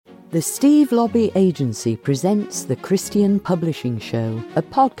The Steve Lobby Agency presents the Christian Publishing Show, a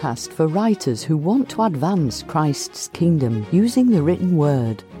podcast for writers who want to advance Christ's kingdom using the written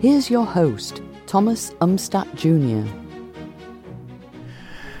word. Here's your host, Thomas Umstattd Jr.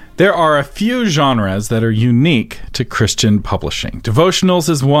 There are a few genres that are unique to Christian publishing. Devotionals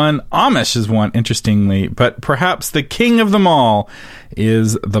is one, Amish is one, interestingly, but perhaps the king of them all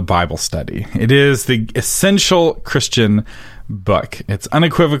is the Bible study. It is the essential Christian book. It's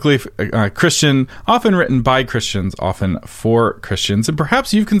unequivocally Christian, often written by Christians, often for Christians, and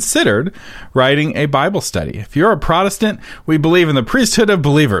perhaps you've considered writing a Bible study. If you're a Protestant, we believe in the priesthood of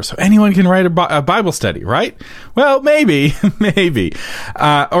believers, so anyone can write a Bible study, right? Well, maybe.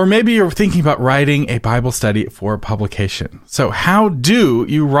 Or maybe you're thinking about writing a Bible study for publication. So how do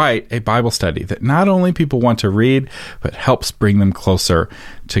you write a Bible study that not only people want to read, but helps bring them closer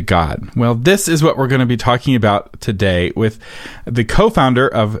to God? Well, this is what we're going to be talking about today with the co-founder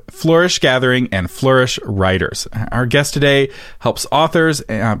of Flourish Gathering and Flourish Writers. Our guest today helps authors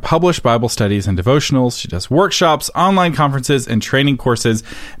publish Bible studies and devotionals. She does workshops, online conferences, and training courses.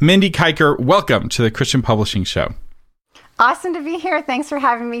 Mindy Kiker, welcome to the Christian Publishing Show. Awesome to be here. Thanks for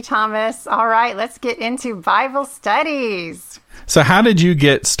having me, Thomas. All right, let's get into Bible studies. So how did you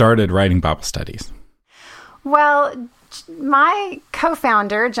get started writing Bible studies? Well, my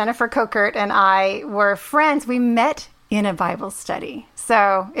co-founder, Jennifer Kokert, and I were friends. We met in a Bible study.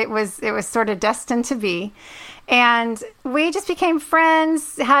 So it was sort of destined to be. And we just became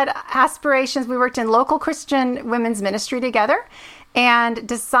friends, had aspirations. We worked in local Christian women's ministry together and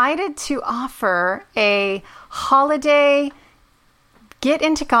decided to offer a holiday get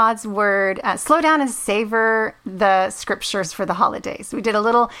into God's Word, slow down and savor the scriptures for the holidays. We did a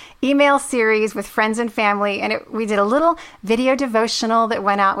little email series with friends and family, and we did a little video devotional that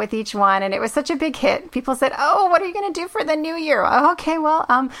went out with each one, and it was such a big hit. People said, "Oh, what are you going to do for the new year?" Oh, okay, well,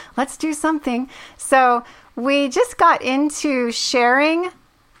 let's do something. So we just got into sharing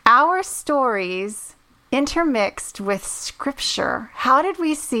our stories intermixed with scripture. How did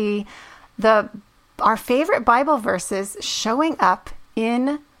we see our favorite Bible verses showing up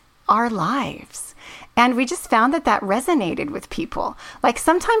in our lives? And we just found that resonated with people. Like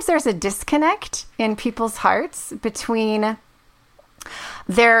sometimes there's a disconnect in people's hearts between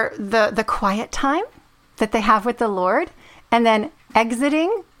the quiet time that they have with the Lord and then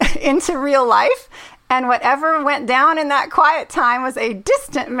exiting into real life. And whatever went down in that quiet time was a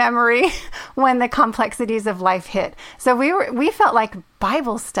distant memory when the complexities of life hit. So we felt like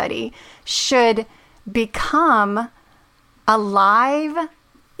Bible study should become alive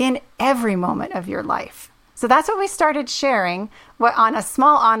in every moment of your life. So that's what we started sharing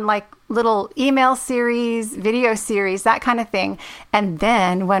on like little email series, video series, that kind of thing. And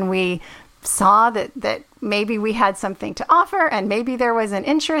then when we saw that maybe we had something to offer and maybe there was an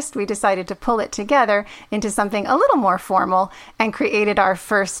interest, we decided to pull it together into something a little more formal and created our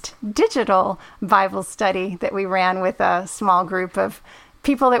first digital Bible study that we ran with a small group of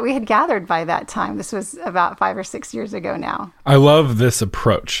people that we had gathered by that time. This was about 5 or 6 years ago now. I love this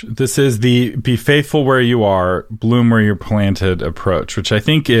approach. This is the be faithful where you are, bloom where you're planted approach, which I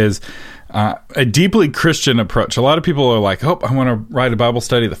think is a deeply Christian approach. A lot of people are like, "Oh, I want to write a Bible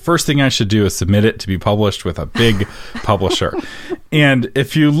study. The first thing I should do is submit it to be published with a big publisher." And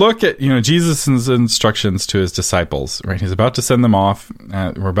if you look at, Jesus' instructions to his disciples, right? He's about to send them off.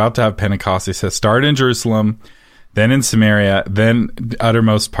 We're about to have Pentecost. He says, start in Jerusalem, then in Samaria, then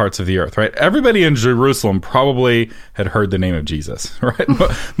uttermost parts of the earth, right? Everybody in Jerusalem probably had heard the name of Jesus, right?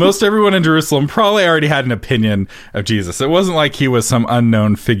 Most everyone in Jerusalem probably already had an opinion of Jesus. It wasn't like he was some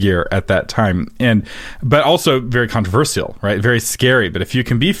unknown figure at that time. But also very controversial, right? Very scary. But if you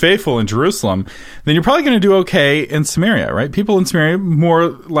can be faithful in Jerusalem, then you're probably going to do okay in Samaria, right? People in Samaria more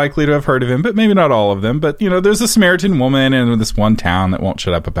likely to have heard of him, but maybe not all of them. But, there's a Samaritan woman in this one town that won't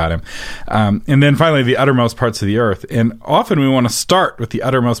shut up about him. And then finally, the uttermost parts of the earth. And often we want to start with the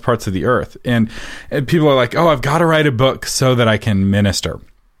uttermost parts of the earth. And people are like, "Oh, I've got to write a book so that I can minister."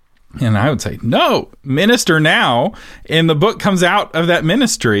 And I would say, no, minister now. And the book comes out of that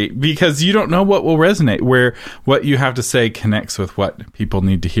ministry because you don't know what will resonate, where what you have to say connects with what people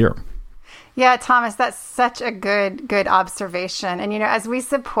need to hear. Yeah, Thomas, that's such a good observation. And, as we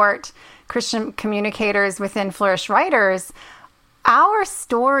support Christian communicators within Flourish Writers, our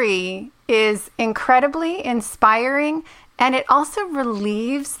story is incredibly inspiring, and it also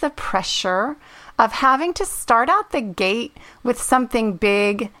relieves the pressure of having to start out the gate with something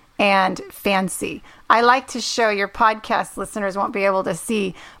big and fancy. I like to show, your podcast listeners won't be able to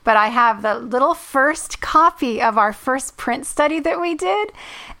see, but I have the little first copy of our first print study that we did.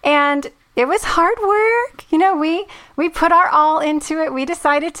 And it was hard work. We put our all into it. We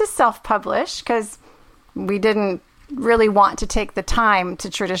decided to self-publish because we didn't really want to take the time to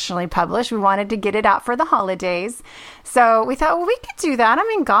traditionally publish. We wanted to get it out for the holidays. So we thought, well, we could do that. I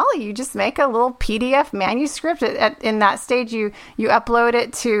mean, golly, you just make a little PDF manuscript. In that stage, you upload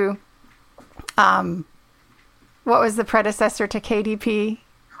it to, what was the predecessor to KDP?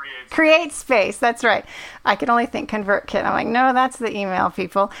 CreateSpace. That's right. I could only think ConvertKit. I'm like, no, that's the email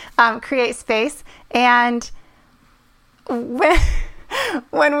people. CreateSpace. And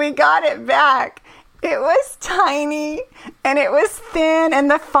when we got it back, it was tiny and it was thin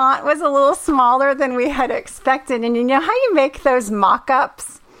and the font was a little smaller than we had expected. And you know how you make those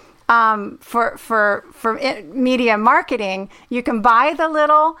mock-ups for media marketing? You can buy the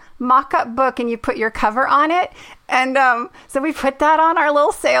little mock-up book and you put your cover on it. And so we put that on our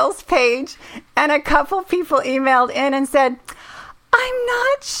little sales page, and a couple people emailed in and said, I'm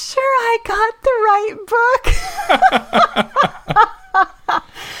not sure I got the right book.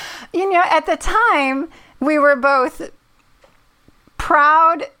 At the time, we were both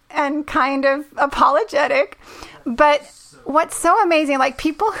proud and kind of apologetic. But what's so amazing, like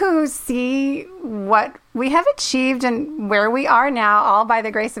people who see what we have achieved and where we are now, all by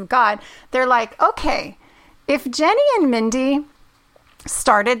the grace of God, they're like, okay, if Jenny and Mindy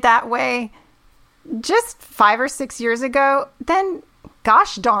started that way just 5 or 6 years ago, then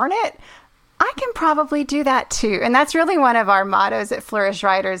gosh darn it, I can probably do that too. And that's really one of our mottos at Flourish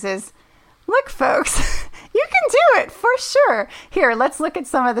Writers is, look, folks, you can do it for sure. Here, let's look at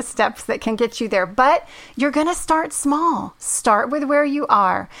some of the steps that can get you there. But you're going to start small. Start with where you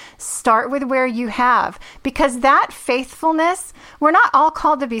are. Start with where you have. Because that faithfulness, we're not all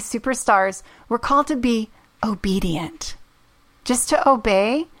called to be superstars. We're called to be obedient. Just to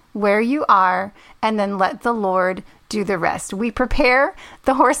obey where you are and then let the Lord do the rest. We prepare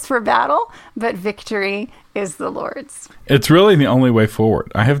the horse for battle, but victory is the Lord's. It's really the only way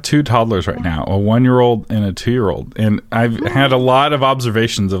forward. I have 2 toddlers right now, a 1-year-old and a 2-year-old. And I've had a lot of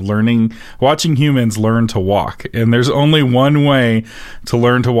observations of watching humans learn to walk. And there's only one way to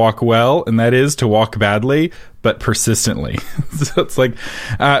learn to walk well, and that is to walk badly, but persistently. So it's like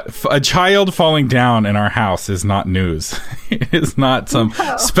a child falling down in our house is not news. It is not some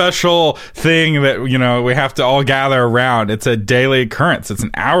special thing that, we have to all gather around. It's a daily occurrence. It's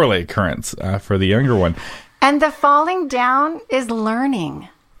an hourly occurrence for the younger one. And the falling down is learning.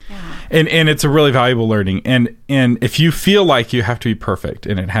 Yeah. And it's a really valuable learning. And if you feel like you have to be perfect,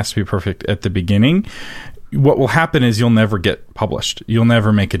 and it has to be perfect at the beginning, what will happen is you'll never get published. You'll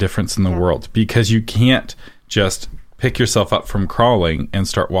never make a difference in the world because you can't just pick yourself up from crawling and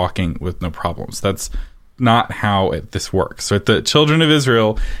start walking with no problems. That's not how this works. So the children of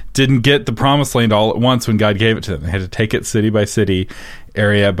Israel didn't get the promised land all at once when God gave it to them. They had to take it city by city,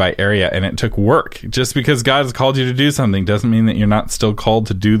 area by area, and it took work. Just because God has called you to do something doesn't mean that you're not still called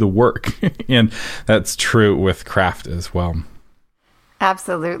to do the work. And that's true with craft as well.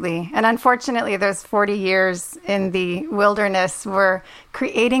 Absolutely. And unfortunately, those 40 years in the wilderness were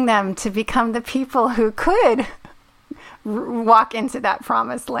creating them to become the people who could walk into that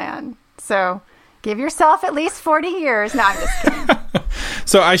promised land. So give yourself at least 40 years. No, I'm just kidding.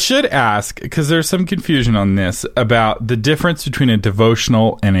 So I should ask, because there's some confusion on this, about the difference between a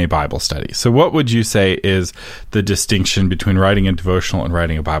devotional and a Bible study. So what would you say is the distinction between writing a devotional and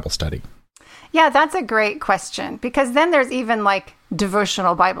writing a Bible study? Yeah, that's a great question, because then there's even like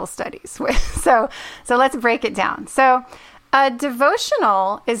devotional Bible studies. So let's break it down. So a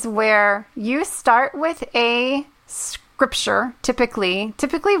devotional is where you start with a scripture, typically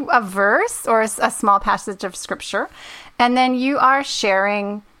a verse or a small passage of scripture, and then you are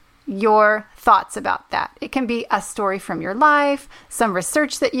sharing your thoughts about that. It can be a story from your life, some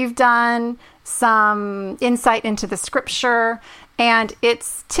research that you've done, some insight into the scripture, and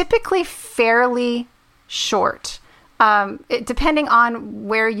it's typically fairly short. Depending on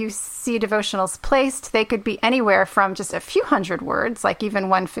where you see devotionals placed, they could be anywhere from just a few hundred words, like even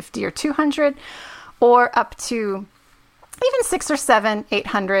 150 or 200, or up to even 600 or 700,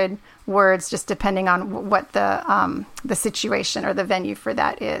 800 words, just depending on what the situation or the venue for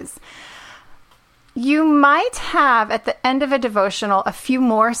that is. You might have at the end of a devotional a few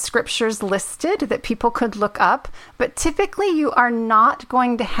more scriptures listed that people could look up, but typically you are not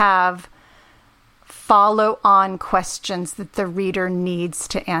going to have follow-on questions that the reader needs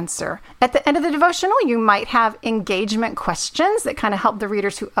to answer. At the end of the devotional, you might have engagement questions that kind of help the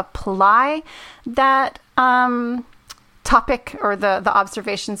reader to apply that topic or the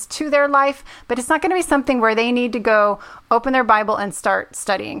observations to their life, but it's not going to be something where they need to go open their Bible and start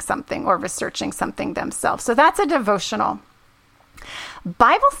studying something or researching something themselves. So that's a devotional.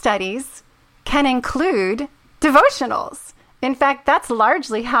 Bible studies can include devotionals. In fact, that's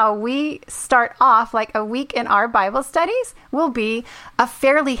largely how we start off. Like a week in our Bible studies will be a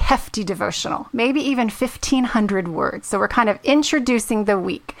fairly hefty devotional, maybe even 1,500 words. So we're kind of introducing the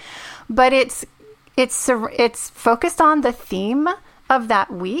week, but it's focused on the theme of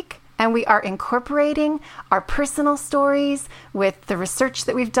that week. And we are incorporating our personal stories with the research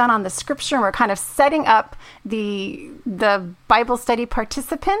that we've done on the scripture. And we're kind of setting up the Bible study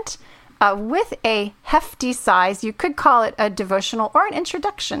participant with a hefty size. You could call it a devotional or an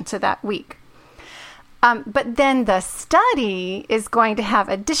introduction to that week. But then the study is going to have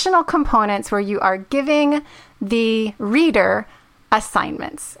additional components where you are giving the reader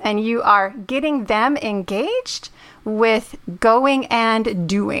assignments and you are getting them engaged with going and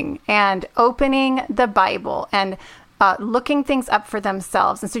doing and opening the Bible and looking things up for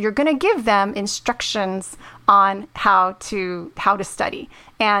themselves. And so you're going to give them instructions on how to study.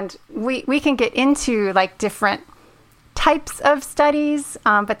 And we can get into like different types of studies,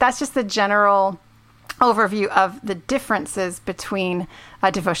 but that's just the general overview of the differences between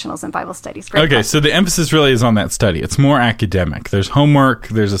devotionals and Bible studies. Great okay, question. so the emphasis really is on that study. It's more academic. There's homework,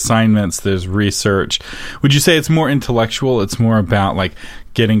 there's assignments, there's research. Would you say it's more intellectual? It's more about like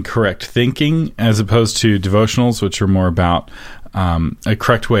getting correct thinking as opposed to devotionals, which are more about a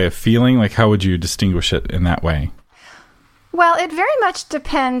correct way of feeling? Like, how would you distinguish it in that way? Well, it very much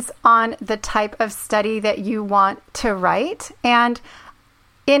depends on the type of study that you want to write. And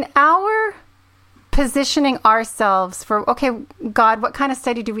in our positioning ourselves for, okay, God, what kind of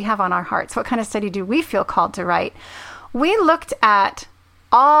study do we have on our hearts? What kind of study do we feel called to write? We looked at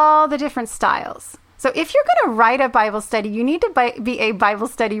all the different styles. So if you're going to write a Bible study, you need to be a Bible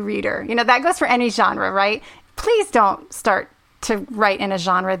study reader. You know, that goes for any genre, right? Please don't start to write in a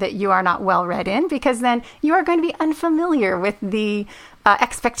genre that you are not well read in, because then you are going to be unfamiliar with the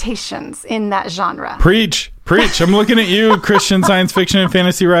expectations in that genre. Preach. I'm looking at you, Christian science fiction and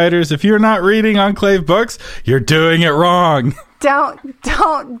fantasy writers. If you're not reading Enclave books, you're doing it wrong.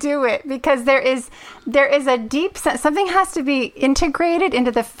 Don't do it, because there is a deep sense. Something has to be integrated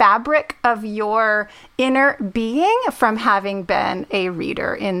into the fabric of your inner being from having been a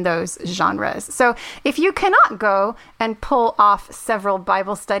reader in those genres. So if you cannot go and pull off several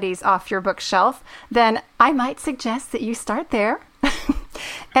Bible studies off your bookshelf, then I might suggest that you start there.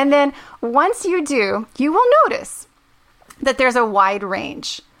 And then once you do, you will notice that there's a wide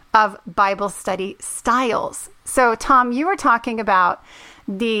range of Bible study styles. So, Tom, you were talking about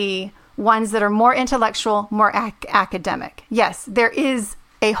the ones that are more intellectual, more academic. Yes, there is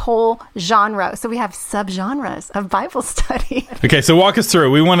a whole genre. So we have subgenres of Bible study. Okay, so walk us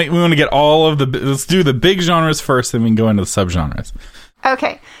through. We want to get all of the. Let's do the big genres first, then we can go into the subgenres.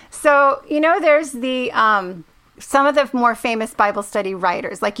 Okay, so there's the some of the more famous Bible study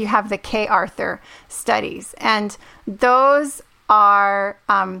writers, like you have the Kay Arthur studies, and those are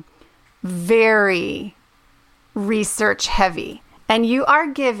very research heavy, and you are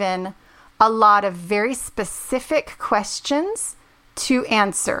given a lot of very specific questions to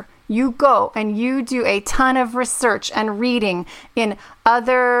answer. You go and you do a ton of research and reading in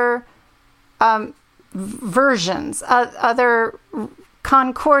other versions, other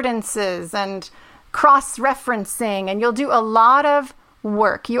concordances and cross-referencing, and you'll do a lot of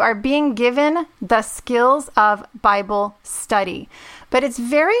work. You are being given the skills of Bible study, but it's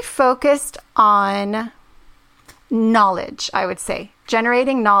very focused on knowledge, I would say,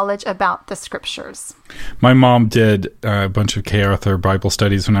 generating knowledge about the scriptures. My mom did a bunch of Kay Arthur Bible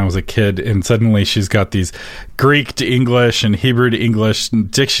studies when I was a kid, and suddenly she's got these Greek to English and Hebrew to English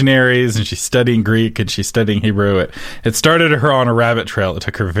dictionaries, and she's studying Greek and she's studying Hebrew. It started her on a rabbit trail. It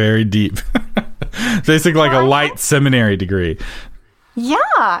took her very deep. Basically like a light seminary degree.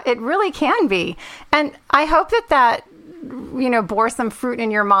 Yeah, it really can be. And I hope that bore some fruit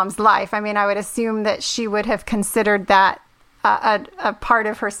in your mom's life. I mean, I would assume that she would have considered that a part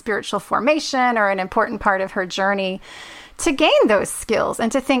of her spiritual formation or an important part of her journey to gain those skills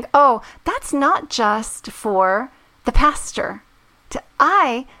and to think, oh, that's not just for the pastor.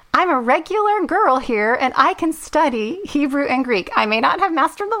 I'm a regular girl here and I can study Hebrew and Greek. I may not have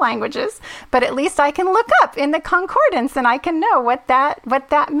mastered the languages, but at least I can look up in the concordance and I can know what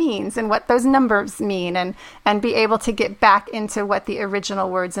that means and what those numbers mean and be able to get back into what the original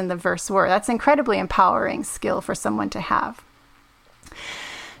words in the verse were. That's incredibly empowering skill for someone to have.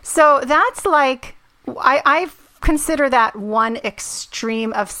 So that's like, I consider that one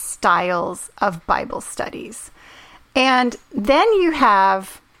extreme of styles of Bible studies. And then you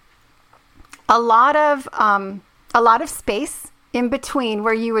have a lot of space in between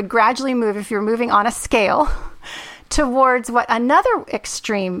where you would gradually move, if you're moving on a scale, towards what another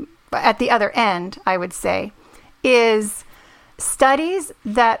extreme at the other end, I would say, is studies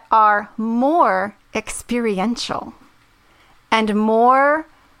that are more experiential and more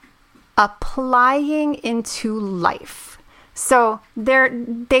applying into life. So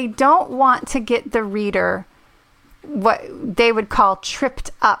they don't want to get the reader what they would call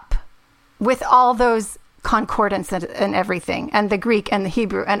tripped up with all those concordance and everything, and the Greek and the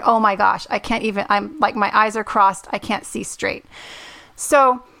Hebrew, and oh my gosh, I'm like, my eyes are crossed, I can't see straight.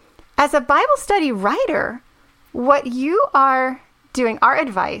 So as a Bible study writer, what you are doing, our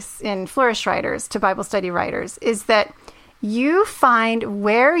advice in Flourish Writers to Bible study writers, is that you find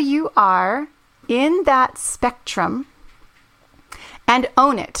where you are in that spectrum and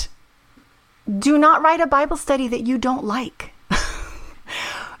own it. Do not write a Bible study that you don't like.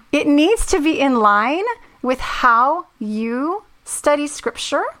 It needs to be in line with how you study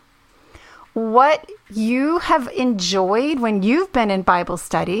Scripture, what you have enjoyed when you've been in Bible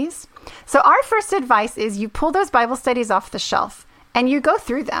studies. So our first advice is you pull those Bible studies off the shelf and you go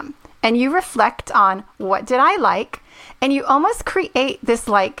through them and you reflect on what did I like, and you almost create this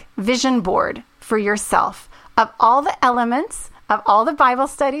like vision board for yourself of all the elements of all the Bible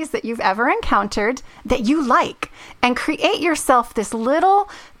studies that you've ever encountered that you like, and create yourself this little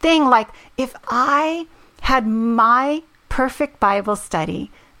thing like, if I had my perfect Bible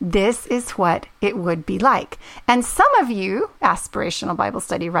study, this is what it would be like. And some of you aspirational Bible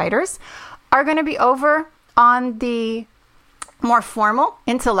study writers are going to be over on the more formal,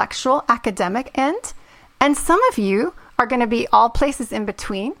 intellectual, academic end. And some of you are going to be all places in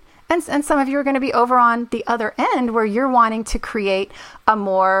between. And some of you are going to be over on the other end where you're wanting to create a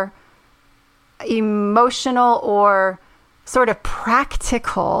more emotional or sort of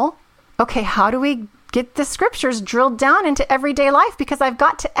practical, okay, how do we get the Scriptures drilled down into everyday life? Because I've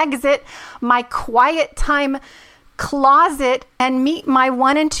got to exit my quiet time closet and meet my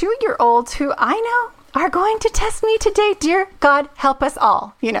 1 and 2 year olds who I know are going to test me today. Dear God, help us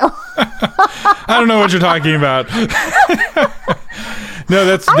all, I don't know what you're talking about.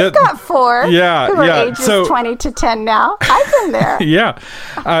 No, I've got 4 who are ages 20 to 10 now. I've been there. Yeah.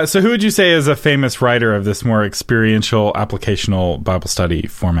 So who would you say is a famous writer of this more experiential, applicational Bible study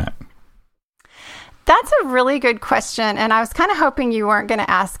format? That's a really good question. And I was kind of hoping you weren't going to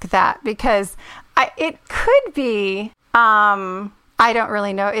ask that, because it could be, I don't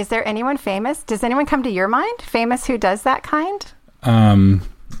really know. Is there anyone famous? Does anyone come to your mind? Famous who does that kind?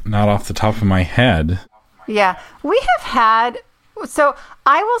 Not off the top of my head. Yeah. We have had... So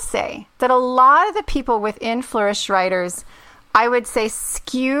I will say that a lot of the people within Flourish Writers, I would say,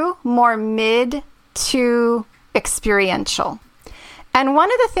 skew more mid to experiential. And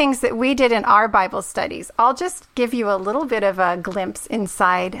one of the things that we did in our Bible studies, I'll just give you a little bit of a glimpse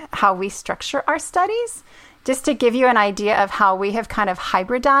inside how we structure our studies, just to give you an idea of how we have kind of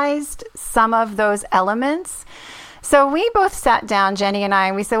hybridized some of those elements. So we both sat down, Jenny and I,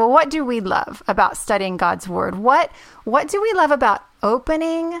 and we said, well, what do we love about studying God's Word? What do we love about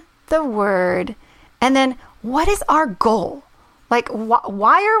opening the Word? And then what is our goal? Like,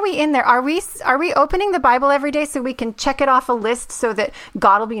 why are we in there? Are we opening the Bible every day so we can check it off a list so that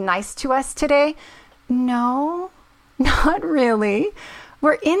God will be nice to us today? No, not really.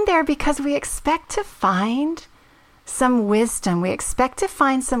 We're in there because we expect to find some wisdom. We expect to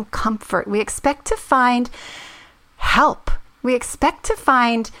find some comfort. We expect to find help. We expect to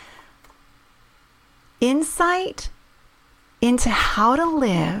find insight into how to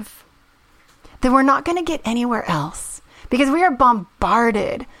live that we're not going to get anywhere else, because we are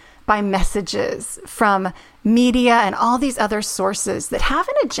bombarded by messages from media and all these other sources that have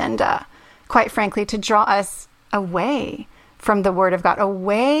an agenda, quite frankly, to draw us away from the Word of God,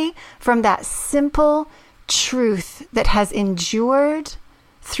 away from that simple truth that has endured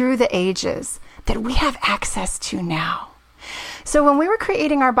through the ages that we have access to now. So when we were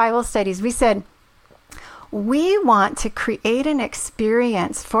creating our Bible studies, we said, we want to create an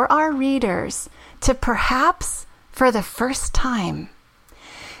experience for our readers to perhaps for the first time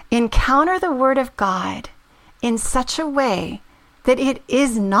encounter the Word of God in such a way that it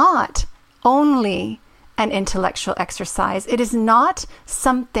is not only an intellectual exercise. It is not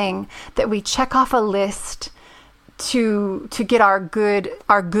something that we check off a list to get our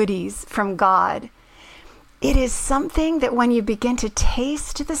goodies from God. It is something that when you begin to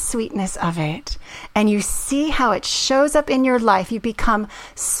taste the sweetness of it and you see how it shows up in your life, you become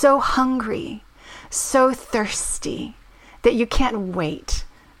so hungry, so thirsty that you can't wait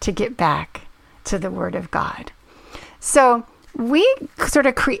to get back to the Word of God. So we sort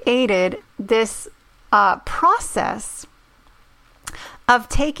of created this process of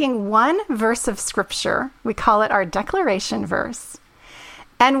taking one verse of scripture, we call it our declaration verse,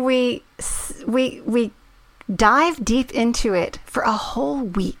 and we dive deep into it for a whole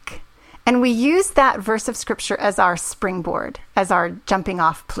week. And we use that verse of scripture as our springboard, as our jumping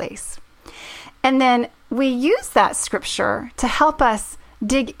off place. And then we use that scripture to help us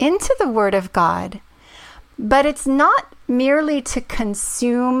dig into the Word of God. But it's not merely to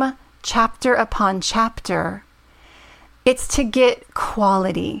consume chapter upon chapter. It's to get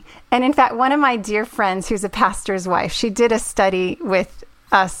quality. And in fact, one of my dear friends who's a pastor's wife, she did a study with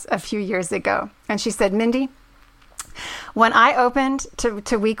us a few years ago. And she said, Mindy, when I opened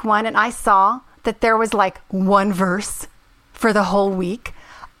to week 1 and I saw that there was like one verse for the whole week,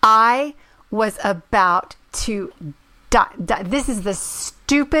 I was about to die. This is the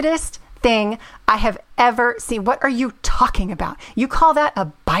stupidest thing I have ever seen. What are you talking about? You call that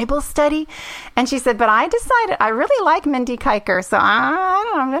a Bible study? And she said, but I decided I really like Mindy Kiker, so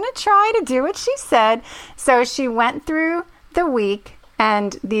I'm going to try to do what she said. So she went through the week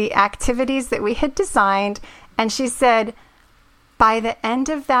and the activities that we had designed, and she said, by the end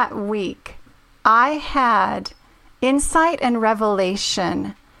of that week, I had insight and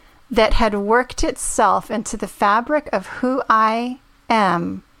revelation that had worked itself into the fabric of who I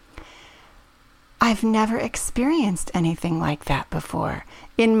am. I've never experienced anything like that before.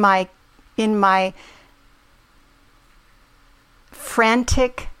 In my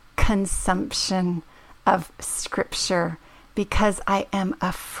frantic consumption of scripture, because I am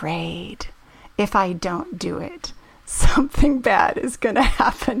afraid if I don't do it, something bad is going to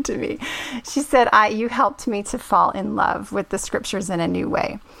happen to me. She said, you helped me to fall in love with the scriptures in a new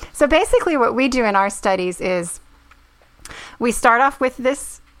way. So basically what we do in our studies is we start off with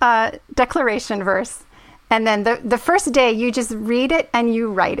this declaration verse, and then the first day you just read it and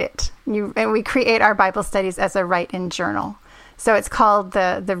you write it. And we create our Bible studies as a write-in journal. So it's called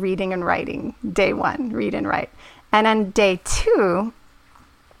the reading and writing. Day 1, read and write. And on day 2,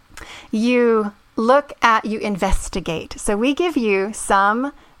 you investigate. So we give you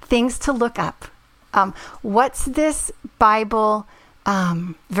some things to look up. What's this Bible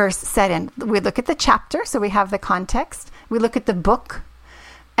verse set in? We look at the chapter, so we have the context. We look at the book,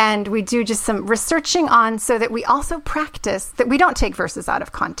 and we do just some researching on, so that we also practice that we don't take verses out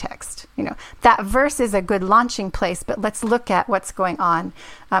of context. That verse is a good launching place, but let's look at what's going on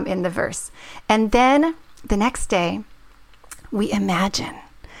in the verse. And then the next day, we imagine.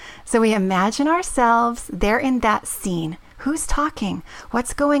 So we imagine ourselves there in that scene. Who's talking?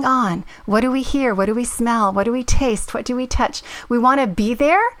 What's going on? What do we hear? What do we smell? What do we taste? What do we touch? We want to be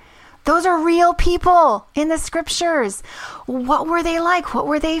there. Those are real people in the scriptures. What were they like? What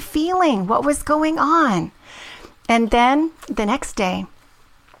were they feeling? What was going on? And then the next day,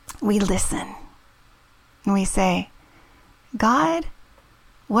 we listen. And we say, God,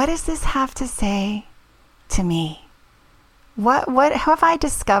 what does this have to say to me? What have I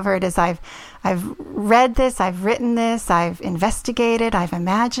discovered as I've read this, I've written this, I've investigated, I've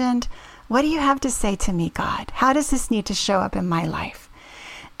imagined? What do you have to say to me, God? How does this need to show up in my life?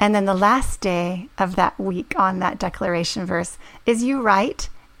 And then the last day of that week on that declaration verse is you write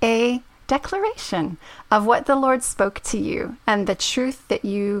a declaration of what the Lord spoke to you and the truth that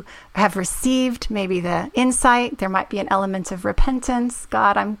you have received, maybe the insight. There might be an element of repentance.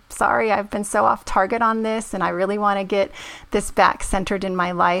 God, I'm sorry, I've been so off target on this, and I really want to get this back centered in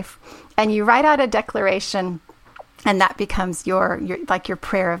my life. And you write out a declaration, and that becomes your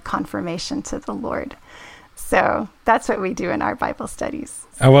prayer of confirmation to the Lord. So that's what we do in our Bible studies.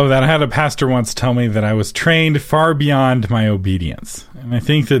 I love that. I had a pastor once tell me that I was trained far beyond my obedience. And I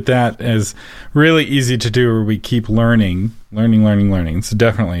think that is really easy to do, where we keep learning. It's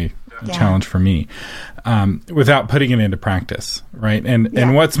definitely a challenge for me, without putting it into practice, right?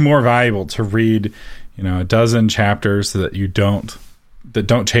 And what's more valuable, to read, a dozen chapters that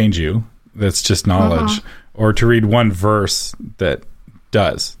don't change you, that's just knowledge, or to read one verse that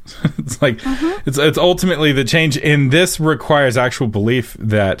does. It's like it's ultimately the change, and this requires actual belief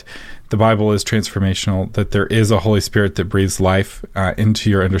that the Bible is transformational, that there is a Holy Spirit that breathes life into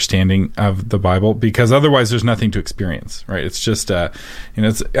your understanding of the Bible, because otherwise there's nothing to experience, right? It's just I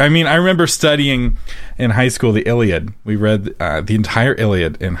remember studying in high school the Iliad. We read the entire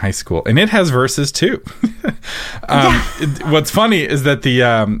Iliad in high school, and it has verses too. What's funny is that the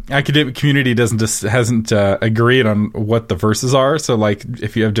academic community hasn't agreed on what the verses are. So, like,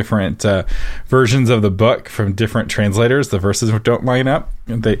 if you have different versions of the book from different translators, the verses don't line up.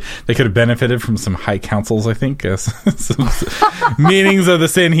 They could have benefited from some high councils, I think, some meetings of the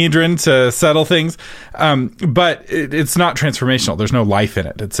Sanhedrin to settle things. But it's not transformational. There's no life in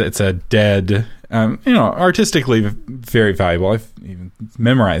it. It's a dead, artistically very valuable. I've even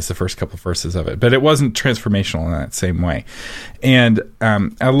memorized the first couple of verses of it, but it wasn't transformational in that same way. And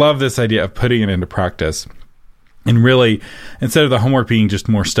I love this idea of putting it into practice. And really, instead of the homework being just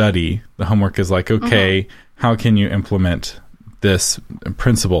more study, the homework is like, okay, how can you implement this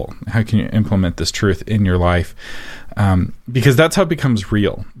principle? How can you implement this truth in your life? Because that's how it becomes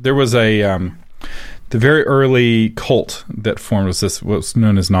real. There was the very early cult that formed was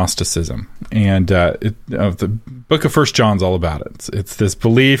known as Gnosticism. And the book of 1 John's all about it. It's this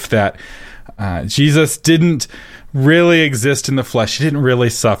belief that Jesus didn't really exist in the flesh. He didn't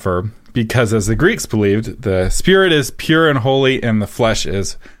really suffer because, as the Greeks believed, the spirit is pure and holy and the flesh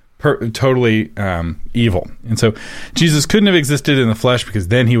is totally evil. And so Jesus couldn't have existed in the flesh because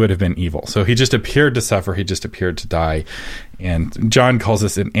then he would have been evil. So he just appeared to suffer. He just appeared to die. And John calls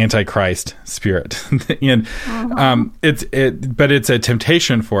this an antichrist spirit. And but it's a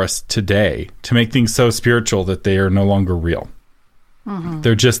temptation for us today to make things so spiritual that they are no longer real.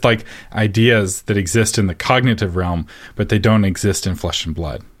 They're just like ideas that exist in the cognitive realm, but they don't exist in flesh and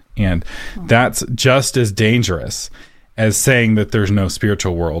blood. And that's just as dangerous as saying that there's no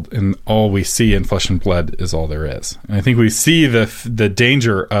spiritual world and all we see in flesh and blood is all there is. And I think we see the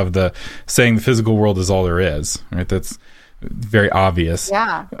danger of saying the physical world is all there is, right? That's very obvious.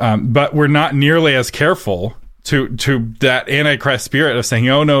 Yeah. But we're not nearly as careful to that Antichrist spirit of saying,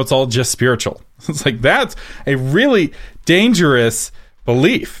 oh no, it's all just spiritual. It's like, that's a really dangerous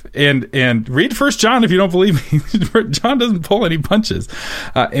belief. And read 1 John if you don't believe me. John doesn't pull any punches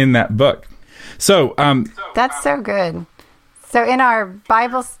in that book. So that's so good. So in our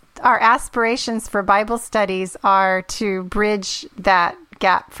aspirations for Bible studies are to bridge that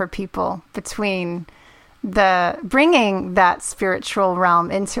gap for people between bringing that spiritual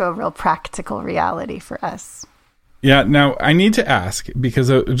realm into a real practical reality for us. Yeah. Now I need to ask,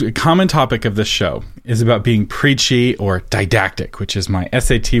 because a common topic of this show is about being preachy or didactic, which is my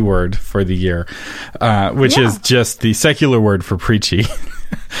SAT word for the year, which is just the secular word for preachy.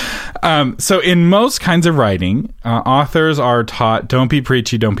 So in most kinds of writing, authors are taught, don't be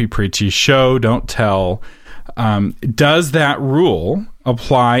preachy, show, don't tell. Does that rule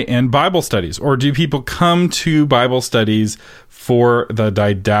apply in Bible studies? Or do people come to Bible studies for the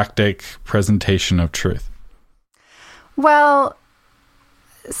didactic presentation of truth? Well,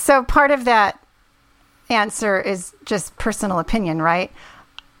 so part of that answer is just personal opinion, right?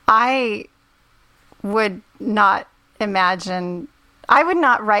 I would not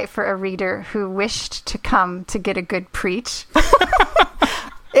write for a reader who wished to come to get a good preach.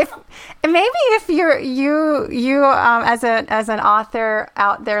 If you as an author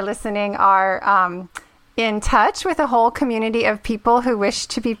out there listening are in touch with a whole community of people who wish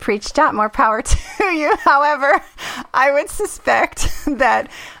to be preached at, more power to you. However, I would suspect that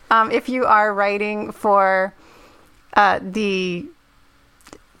if you are writing for the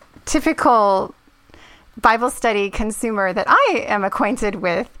typical Bible study consumer that I am acquainted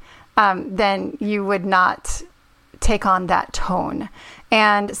with, then you would not take on that tone.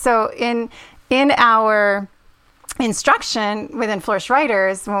 And so in our instruction within Flourish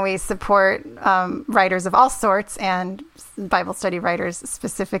Writers, when we support writers of all sorts and Bible study writers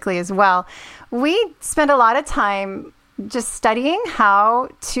specifically as well, we spend a lot of time just studying how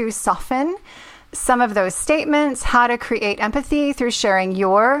to soften some of those statements, how to create empathy through sharing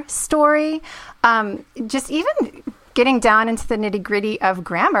your story. Just even getting down into the nitty-gritty of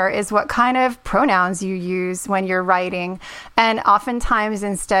grammar is what kind of pronouns you use when you're writing. And oftentimes,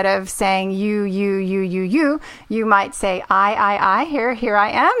 instead of saying you might say I, here I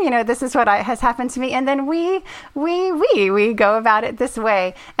am, this is what has happened to me. And then we go about it this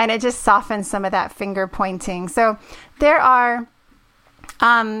way. And it just softens some of that finger pointing. So there are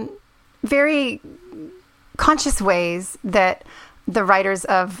very conscious ways that the writers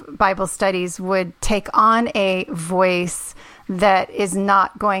of Bible studies would take on a voice that is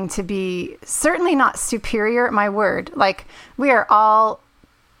not going to be, certainly not superior, my word. Like, we are all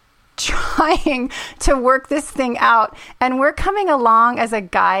trying to work this thing out, and we're coming along as a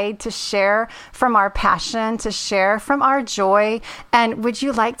guide to share from our passion, to share from our joy. And would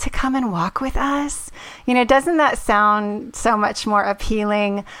you like to come and walk with us? Doesn't that sound so much more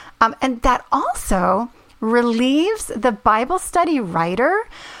appealing? And that also relieves the Bible study writer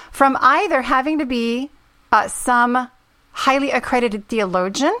from either having to be some highly accredited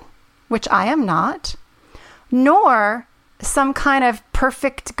theologian, which I am not, nor some kind of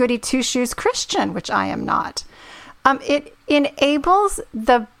perfect goody two-shoes Christian, which I am not. It enables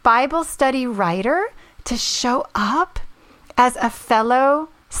the Bible study writer to show up as a fellow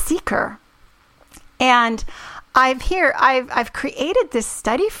seeker. And I've created this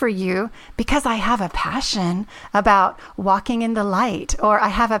study for you because I have a passion about walking in the light, or I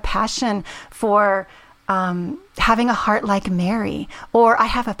have a passion for having a heart like Mary, or I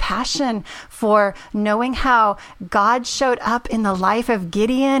have a passion for knowing how God showed up in the life of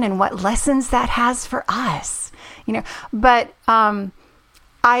Gideon and what lessons that has for us. But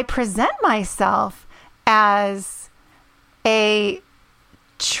I present myself as a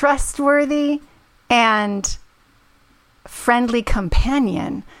trustworthy and friendly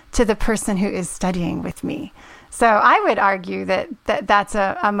companion to the person who is studying with me. So I would argue that's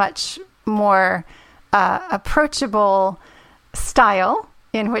a much more approachable style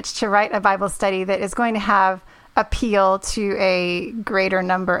in which to write a Bible study that is going to have appeal to a greater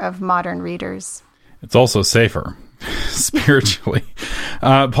number of modern readers. It's also safer spiritually.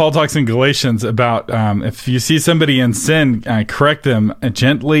 Paul talks in Galatians about if you see somebody in sin, correct them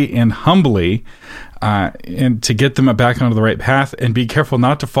gently and humbly, and to get them back onto the right path, and be careful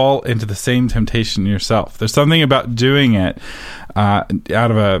not to fall into the same temptation yourself. There's something about doing it out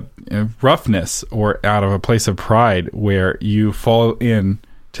of a roughness or out of a place of pride where you fall in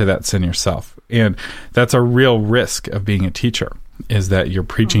to that sin yourself. And that's a real risk of being a teacher, is that you're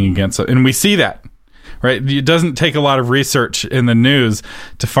preaching against it. And we see that. Right? It doesn't take a lot of research in the news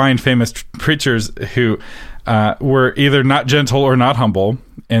to find famous preachers who were either not gentle or not humble,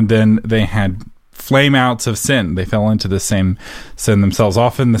 and then they had flame outs of sin. They fell into the same sin themselves,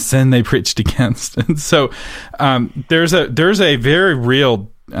 often the sin they preached against. And so there's a very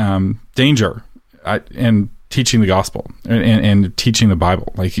real danger in teaching the gospel and teaching the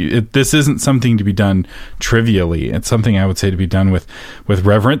Bible. Like this isn't something to be done trivially. It's something I would say to be done with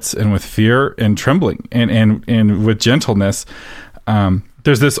reverence and with fear and trembling and with gentleness.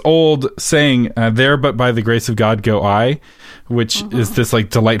 There's this old saying, there but by the grace of God go I, which is this like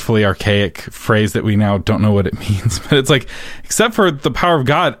delightfully archaic phrase that we now don't know what it means. But it's like, except for the power of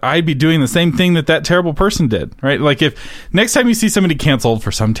God, I'd be doing the same thing that terrible person did, right? Like if next time you see somebody canceled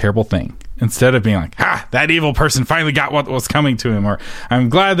for some terrible thing, instead of being like, that evil person finally got what was coming to him, or I'm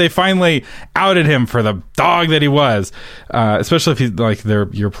glad they finally outed him for the dog that he was, especially if he's like they're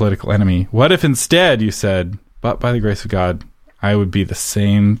your political enemy. What if instead you said, but by the grace of God, I would be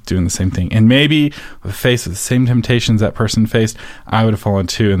doing the same thing. And maybe faced with the same temptations that person faced, I would have fallen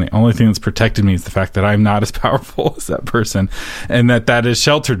too. And the only thing that's protected me is the fact that I'm not as powerful as that person, and that has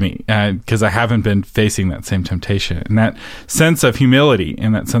sheltered me because I haven't been facing that same temptation. And that sense of humility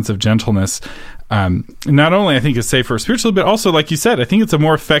and that sense of gentleness, not only I think is safer spiritually, but also, like you said, I think it's a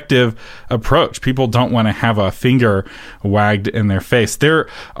more effective approach. People don't want to have a finger wagged in their face. There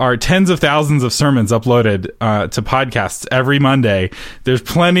are tens of thousands of sermons uploaded to podcasts every Monday. There's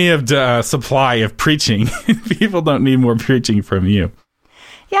plenty of supply of preaching. People don't need more preaching from you.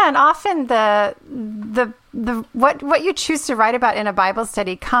 Yeah, and often the what you choose to write about in a Bible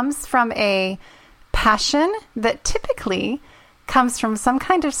study comes from a passion that typically comes from some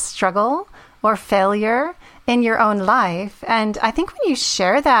kind of struggle or failure in your own life. And I think when you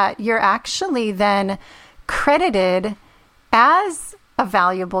share that, you're actually then credited as a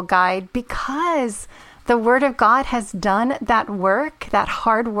valuable guide, because the Word of God has done that work, that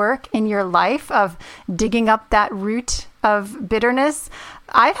hard work in your life of digging up that root of bitterness.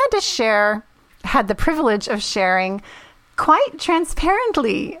 I've had the privilege of sharing quite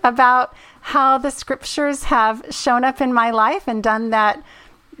transparently about how the scriptures have shown up in my life and done that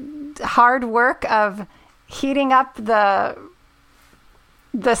hard work of heating up the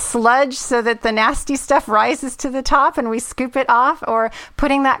sludge so that the nasty stuff rises to the top and we scoop it off, or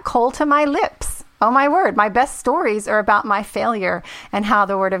putting that coal to my lips. Oh my word, my best stories are about my failure and how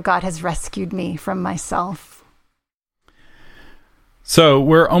the Word of God has rescued me from myself. So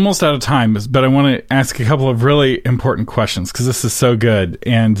we're almost out of time, but I want to ask a couple of really important questions because this is so good.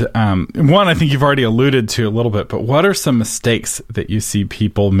 And one, I think you've already alluded to a little bit, but what are some mistakes that you see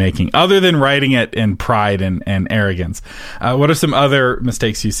people making other than writing it in pride and arrogance? What are some other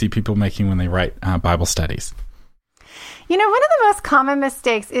mistakes you see people making when they write Bible studies? One of the most common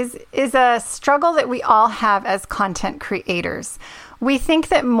mistakes is a struggle that we all have as content creators. We think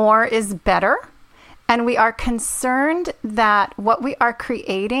that more is better. And we are concerned that what we are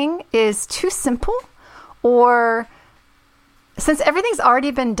creating is too simple, or since everything's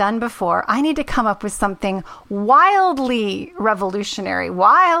already been done before, I need to come up with something wildly revolutionary,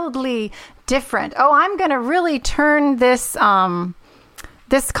 wildly different. Oh, I'm going to really turn this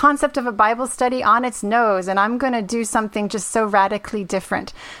concept of a Bible study on its nose, and I'm going to do something just so radically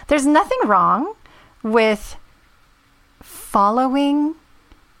different. There's nothing wrong with following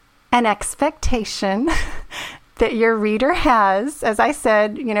an expectation that your reader has. As I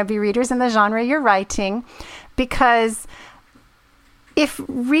said, be readers in the genre you're writing, because if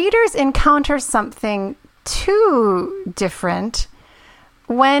readers encounter something too different,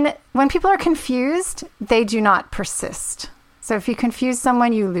 when people are confused, they do not persist. So if you confuse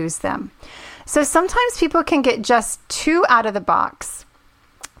someone, you lose them. So sometimes people can get just too out of the box,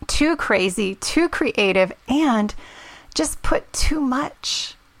 too crazy, too creative, and just put too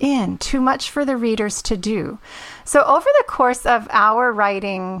much in, too much for the readers to do. So over the course of our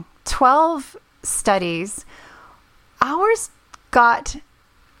writing 12 studies, ours got,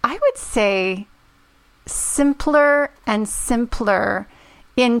 I would say, simpler and simpler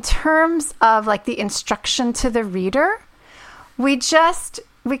in terms of like the instruction to the reader. We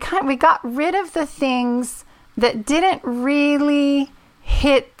got rid of the things that didn't really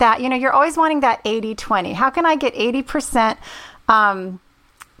hit that, you're always wanting that 80-20. How can I get 80%,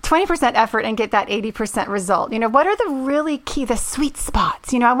 20% effort and get that 80% result? What are the really key, the sweet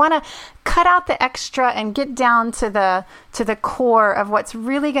spots? I want to cut out the extra and get down to the core of what's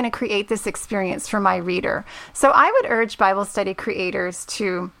really going to create this experience for my reader. So I would urge Bible study creators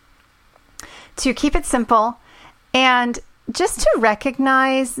to keep it simple, and just to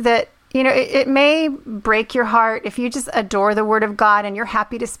recognize that, it may break your heart if you just adore the Word of God and you're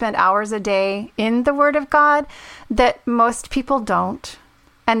happy to spend hours a day in the Word of God, that most people don't.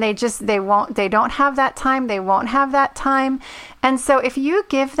 And they don't have that time. They won't have that time. And so if you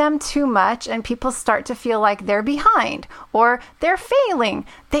give them too much and people start to feel like they're behind or they're failing,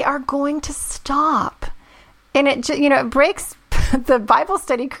 they are going to stop. And it breaks the Bible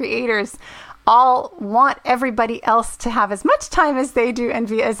study creators all want everybody else to have as much time as they do and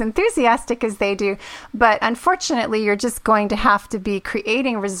be as enthusiastic as they do. But unfortunately, you're just going to have to be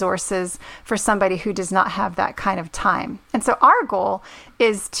creating resources for somebody who does not have that kind of time. And so our goal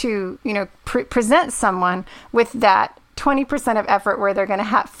is to, present someone with that 20% of effort where they're going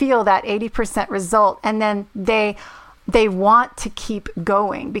to feel that 80% result. And then they want to keep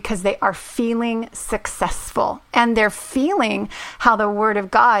going because they are feeling successful and they're feeling how the Word of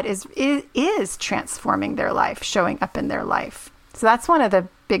God is transforming their life, showing up in their life. So that's one of the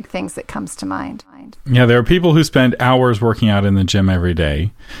big things that comes to mind. Yeah, there are people who spend hours working out in the gym every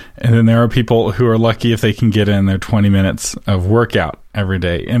day. And then there are people who are lucky if they can get in their 20 minutes of workout every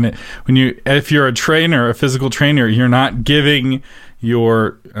day. And if you're a trainer, a physical trainer, you're not giving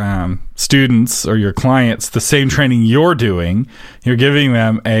your students or your clients the same training you're doing. You're giving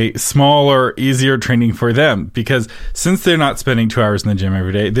them a smaller, easier training for them, because since they're not spending 2 hours in the gym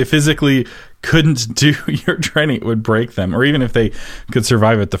every day, they physically couldn't do your training. It would break them. Or even if they could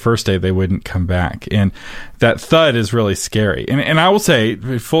survive it the first day, they wouldn't come back. And that thud is really scary. And I will say,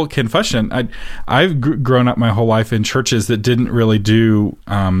 full confession, I've grown up my whole life in churches that didn't really do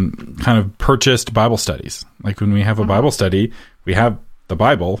kind of purchased Bible studies. Like when we have a Bible study, we have the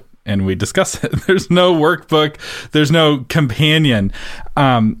Bible and we discuss it. There's no workbook. There's no companion.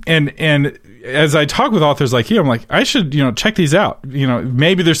 And as I talk with authors like you, I'm like, I should, check these out.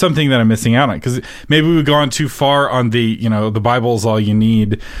 Maybe there's something that I'm missing out on, because maybe we've gone too far on the, the Bible's all you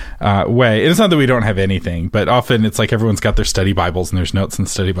need way. And it's not that we don't have anything, but often it's like everyone's got their study Bibles and there's notes in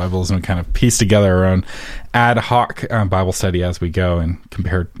study Bibles, and we kind of piece together our own ad hoc Bible study as we go and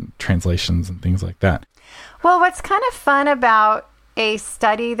compare translations and things like that. Well, what's kind of fun about a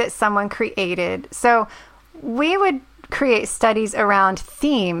study that someone created, so we would create studies around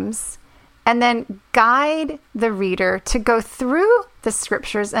themes and then guide the reader to go through the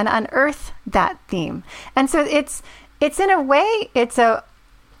scriptures and unearth that theme. And so it's in a way, it's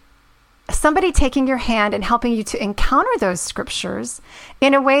somebody taking your hand and helping you to encounter those scriptures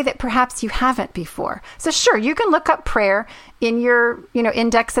in a way that perhaps you haven't before. So sure, you can look up prayer in your,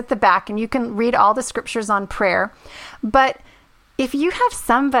 index at the back, and you can read all the scriptures on prayer. But if you have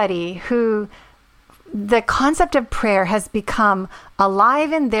somebody who the concept of prayer has become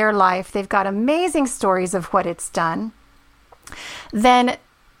alive in their life, they've got amazing stories of what it's done, then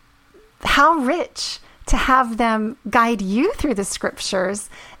how rich to have them guide you through the scriptures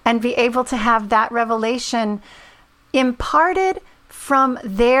and be able to have that revelation imparted from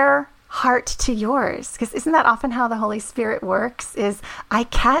their heart to yours. Because isn't that often how the Holy Spirit works? Is I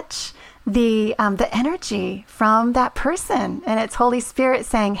catch the energy from that person, and it's Holy Spirit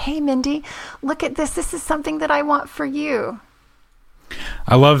saying, hey, Mindy, look at this. This is something that I want for you.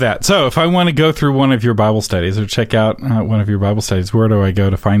 I love that. So if I want to go through one of your Bible studies or check out one of your Bible studies, where do I go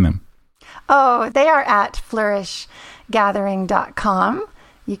to find them? Oh, they are at flourishgathering.com.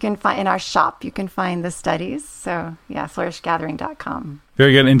 you can find in our shop, you can find the studies. So yeah, flourishgathering.com.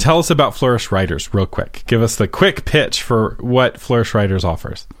 Very good. And tell us about Flourish Writers real quick. Give us the quick pitch for what Flourish Writers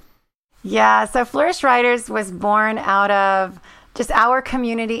offers. Yeah, so Flourish Writers was born out of just our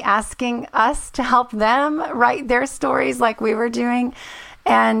community asking us to help them write their stories like we were doing.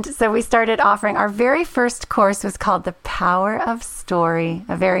 And so we started offering, our very first course was called The Power of Story,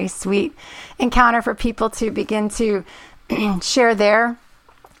 a very sweet encounter for people to begin to share their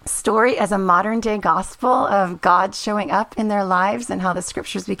story as a modern day gospel of God showing up in their lives and how the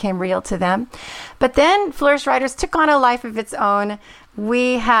scriptures became real to them. But then Flourish Writers took on a life of its own.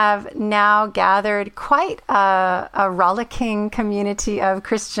 We have now gathered quite a rollicking community of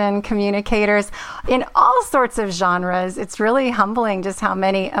Christian communicators in all sorts of genres. It's really humbling just how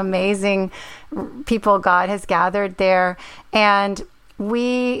many amazing people God has gathered there. And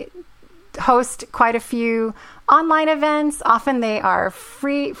we host quite a few online events. Often they are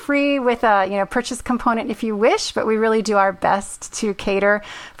free with a purchase component if you wish, but we really do our best to cater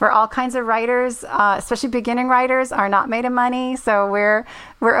for all kinds of writers, especially beginning writers are not made of money. So we're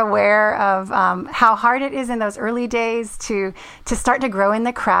aware of how hard it is in those early days to start to grow in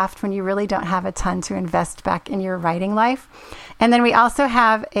the craft when you really don't have a ton to invest back in your writing life. And then we also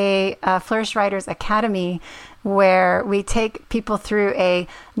have a Flourish Writers Academy, where we take people through a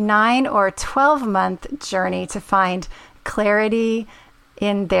 9 or 12-month journey to find clarity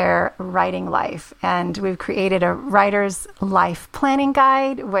in their writing life. And we've created a writer's life planning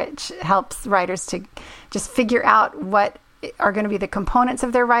guide, which helps writers to just figure out what are going to be the components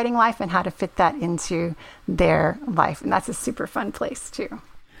of their writing life and how to fit that into their life. And that's a super fun place too.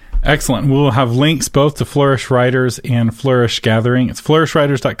 Excellent. We'll have links both to Flourish Writers and Flourish Gathering. It's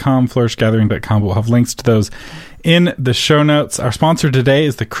flourishwriters.com, flourishgathering.com. We'll have links to those in the show notes. Our sponsor today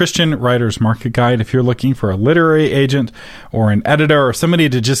is the Christian Writers Market Guide. If you're looking for a literary agent or an editor or somebody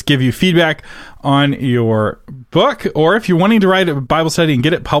to just give you feedback on your book, or if you're wanting to write a Bible study and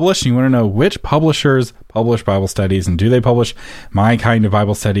get it published, and you want to know which publishers publish Bible studies and do they publish my kind of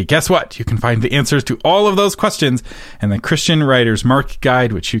Bible study, guess what? You can find the answers to all of those questions in the Christian Writers Market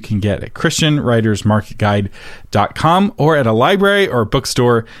Guide, which you can get at christianwritersmarketguide.com or at a library or a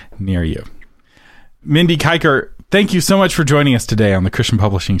bookstore near you. Mindy Kiker, thank you so much for joining us today on the Christian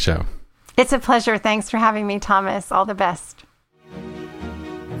Publishing Show. It's a pleasure. Thanks for having me, Thomas. All the best.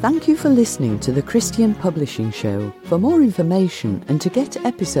 Thank you for listening to the Christian Publishing Show. For more information and to get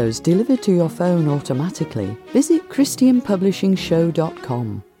episodes delivered to your phone automatically, visit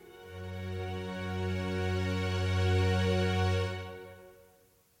christianpublishingshow.com.